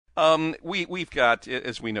We've got,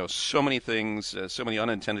 as we know, so many things, so many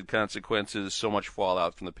unintended consequences, so much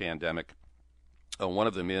fallout from the pandemic. One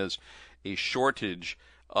of them is a shortage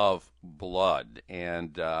of blood,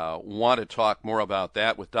 and want to talk more about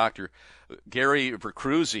that with Dr. Gary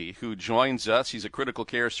Vercruzzi, who joins us. He's a critical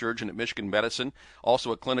care surgeon at Michigan Medicine,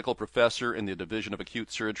 also a clinical professor in the Division of Acute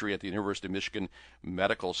Surgery at the University of Michigan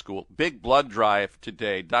Medical School. Big blood drive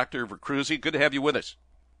today. Dr. Vercruzzi, good to have you with us.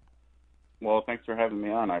 Well, thanks for having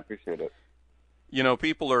me on. I appreciate it. You know,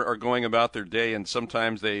 people are going about their day, and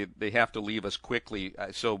sometimes they have to leave us quickly.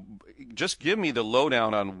 So just give me the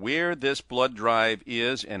lowdown on where this blood drive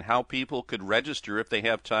is and how people could register if they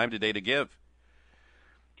have time today to give.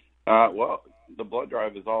 Well, the blood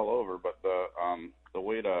drive is all over, but the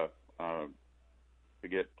way to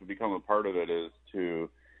become a part of it is to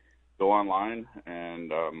go online and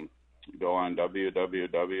go on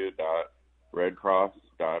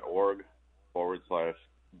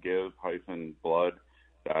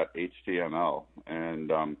www.redcross.org/give-blood.html,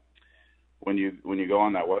 and when you go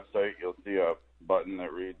on that website, you'll see a button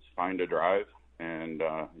that reads "Find a Drive," and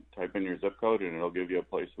type in your zip code, and it'll give you a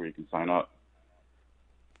place where you can sign up.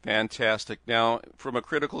 Fantastic. Now, from a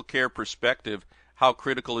critical care perspective, how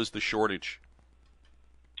critical is the shortage?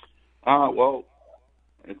 Well,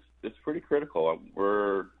 it's pretty critical.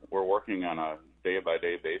 We're working on a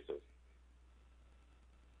day-by-day basis.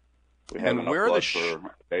 We have And enough where are blood for a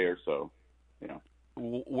day or so.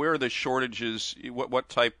 where are the shortages? What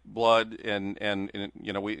type blood? And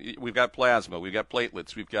you know, we've got plasma, we've got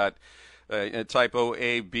platelets, we've got type O,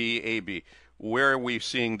 A, B, AB. Where are we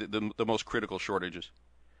seeing the most critical shortages?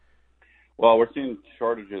 Well, we're seeing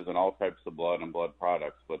shortages in all types of blood and blood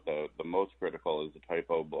products, but the most critical is the type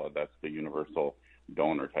O blood. That's the universal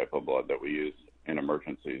donor type of blood that we use in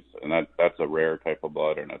emergencies, and that's a rare type of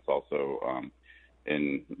blood, and it's also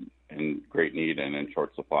in great need and in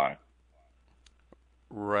short supply.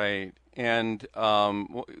 Right. And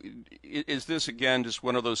is this again just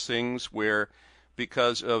one of those things where,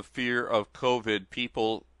 because of fear of COVID,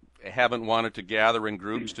 people haven't wanted to gather in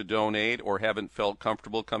groups to donate, or haven't felt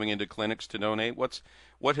comfortable coming into clinics to donate? What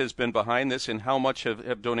has been behind this, and how much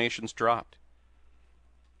have donations dropped?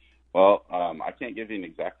 Well, I can't give you an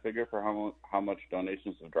exact figure for how much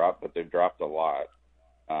donations have dropped, but they've dropped a lot.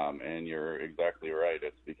 And you're exactly right.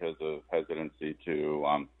 It's because of hesitancy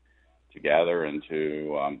to gather and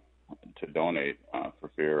to donate for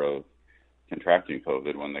fear of contracting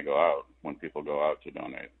COVID when people go out to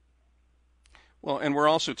donate. Well, and we're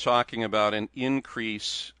also talking about an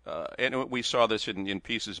increase, and we saw this in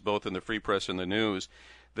pieces both in the Free Press and the news,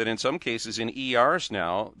 that in some cases in ERs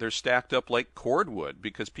now, they're stacked up like cordwood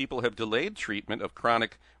because people have delayed treatment of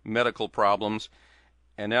chronic medical problems,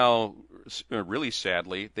 and now, really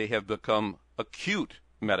sadly, they have become acute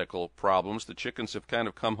medical problems. The chickens have kind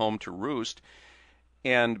of come home to roost,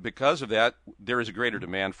 and because of that, there is a greater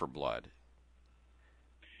demand for blood.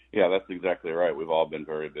 Yeah, that's exactly right. We've all been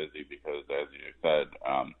very busy because, as you said,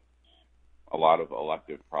 a lot of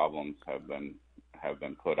elective problems have been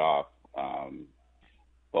put off,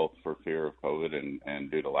 both for fear of COVID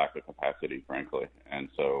and due to lack of capacity, frankly. And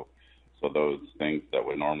so those things that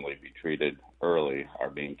would normally be treated early are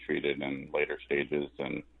being treated in later stages,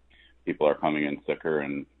 and people are coming in sicker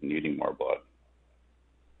and needing more blood.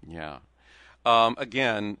 Yeah.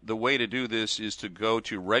 Again, the way to do this is to go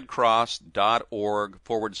to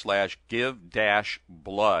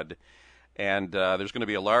redcross.org/give-blood. And there's going to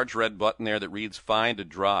be a large red button there that reads Find a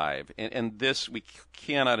Drive. And this, we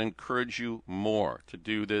cannot encourage you more to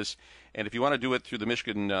do this. And if you want to do it through the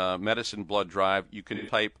Michigan Medicine Blood Drive, you can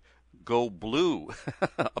type Go Blue,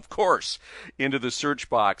 of course, into the search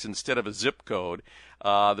box instead of a zip code.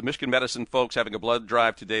 The Michigan Medicine folks having a blood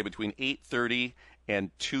drive today between 8:30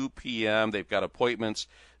 and 2 p.m. They've got appointments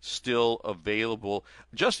still available.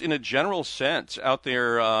 Just in a general sense, out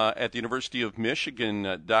there at the University of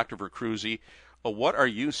Michigan, Dr. Vercruzzi, what are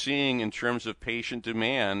you seeing in terms of patient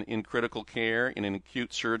demand in critical care and in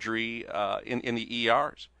acute surgery in the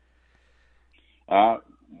ERs?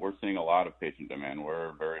 We're seeing a lot of patient demand.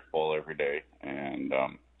 We're very full every day, and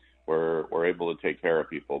we're able to take care of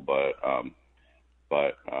people, but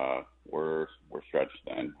we're stretched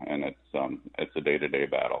thin, and it's a day-to-day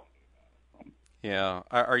battle. Yeah.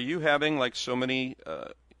 Are you having, like so many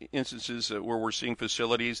instances where we're seeing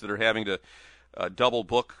facilities that are having to double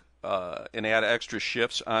book and add extra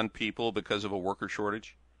shifts on people because of a worker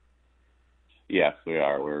shortage? Yes, we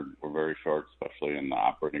are. We're very short, especially in the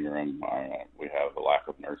operating room. We have a lack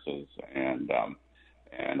of nurses, and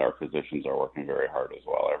our physicians are working very hard as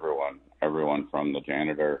well. Everyone from the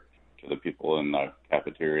janitor to the people in the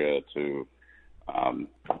cafeteria to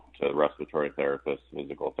to respiratory therapists,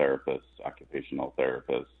 physical therapists, occupational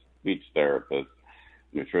therapists, speech therapists,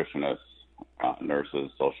 nutritionists, nurses,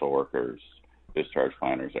 social workers, discharge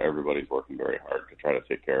planners. Everybody's working very hard to try to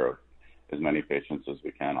take care of as many patients as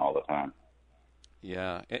we can all the time.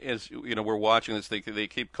 Yeah, as you know, we're watching this. They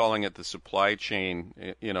keep calling it the supply chain,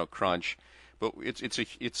 crunch, but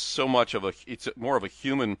it's so much of it's more of a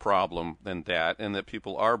human problem than that, and that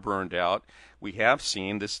people are burned out. We have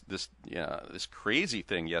seen this crazy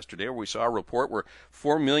thing yesterday, where we saw a report where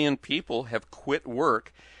 4 million people have quit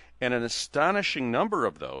work, and an astonishing number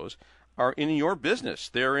of those are in your business.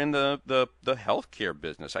 They're in the healthcare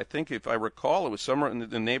business. I think, if I recall, it was somewhere in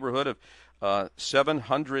the neighborhood of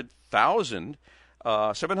 706,000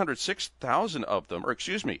 of them, or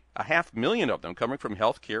excuse me, 500,000 of them coming from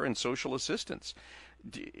healthcare and social assistance.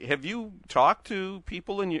 Have you talked to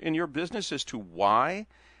people in your business as to why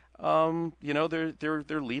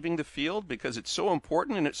they're leaving the field? Because it's so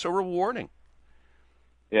important and it's so rewarding.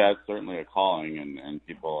 Yeah, it's certainly a calling, and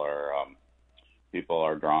people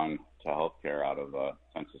are drawn to healthcare out of a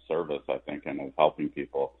sense of service, I think, and of helping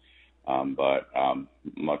people. But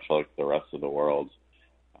much like the rest of the world,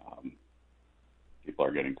 people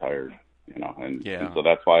are getting tired, and so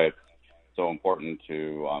that's why it's so important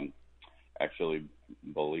to actually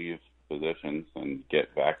believe physicians and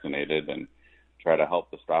get vaccinated and try to help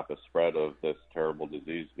to stop the spread of this terrible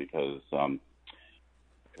disease, because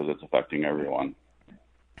it's affecting everyone.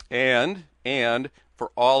 And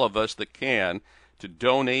for all of us that can, to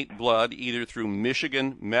donate blood either through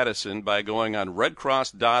Michigan Medicine by going on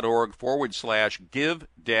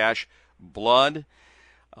redcross.org/give-blood.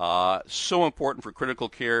 So important for critical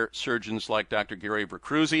care surgeons like Dr. Gary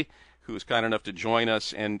Vercruysse, who is kind enough to join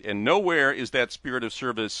us. And nowhere is that spirit of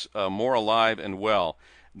service more alive and well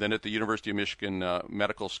than at the University of Michigan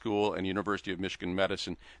Medical School and University of Michigan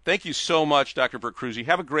Medicine. Thank you so much, Dr. Vercruysse.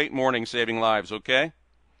 Have a great morning saving lives, okay?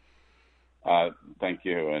 Thank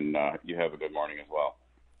you, and you have a good morning as well.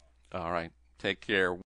 All right. Take care.